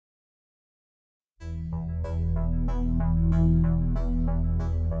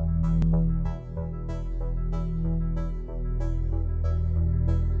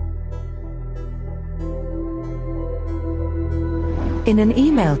In an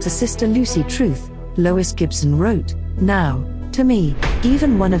email to Sister Lucy Truth, Lois Gibson wrote, "Now, to me,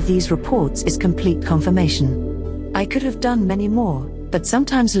 even one of these reports is complete confirmation. I could have done many more, but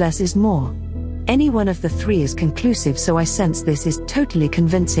sometimes less is more. Any one of the three is conclusive, so I sense this is totally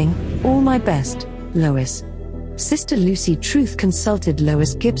convincing. All my best, Lois." Sister Lucy Truth consulted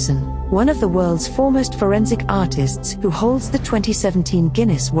Lois Gibson, one of the world's foremost forensic artists who holds the 2017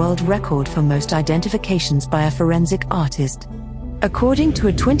 Guinness World Record for most identifications by a forensic artist. According to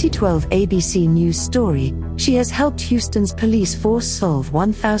a 2012 ABC News story, she has helped Houston's police force solve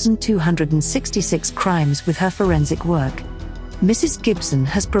 1,266 crimes with her forensic work. Mrs. Gibson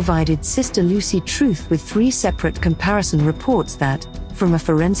has provided Sister Lucy Truth with 3 separate comparison reports that, from a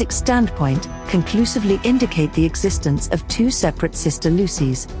forensic standpoint, conclusively indicate the existence of 2 separate Sister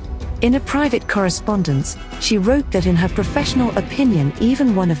Lucys. In a private correspondence, she wrote that in her professional opinion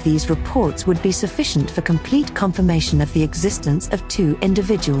even one of these reports would be sufficient for complete confirmation of the existence of 2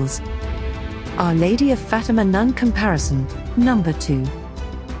 individuals. Our Lady of Fatima Nun Comparison, Number 2.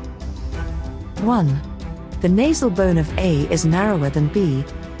 1. The nasal bone of A is narrower than B.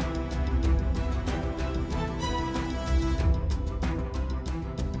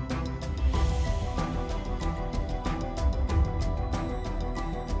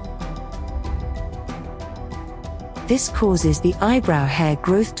 This causes the eyebrow hair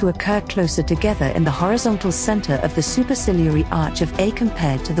growth to occur closer together in the horizontal center of the superciliary arch of A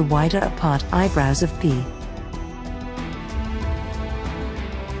compared to the wider apart eyebrows of B.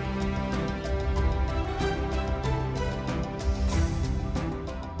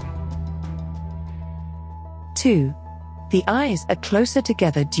 Two. The eyes are closer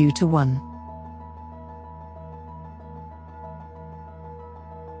together due to 1.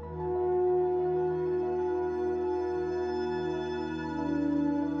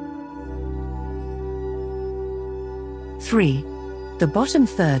 Three. The bottom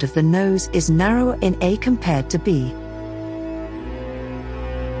third of the nose is narrower in A compared to B.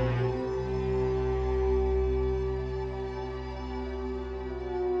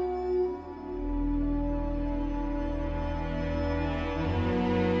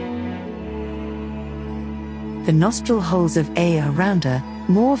 The nostril holes of A are rounder,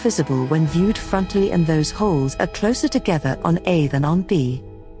 more visible when viewed frontally, and those holes are closer together on A than on B.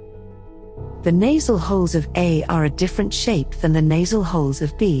 The nasal holes of A are a different shape than the nasal holes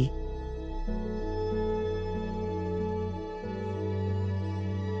of B.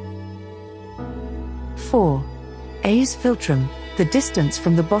 Four. A's philtrum, the distance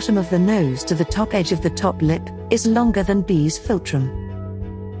from the bottom of the nose to the top edge of the top lip, is longer than B's philtrum.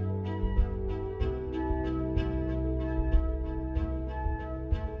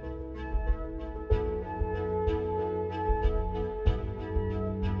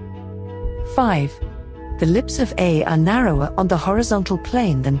 Five. The lips of A are narrower on the horizontal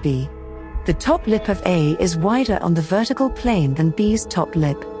plane than B. The top lip of A is wider on the vertical plane than B's top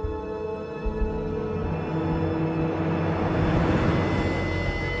lip.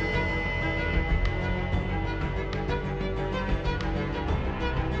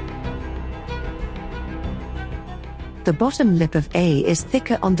 The bottom lip of A is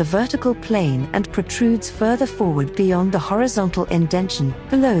thicker on the vertical plane and protrudes further forward beyond the horizontal indention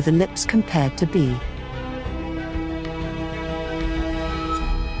below the lips compared to B.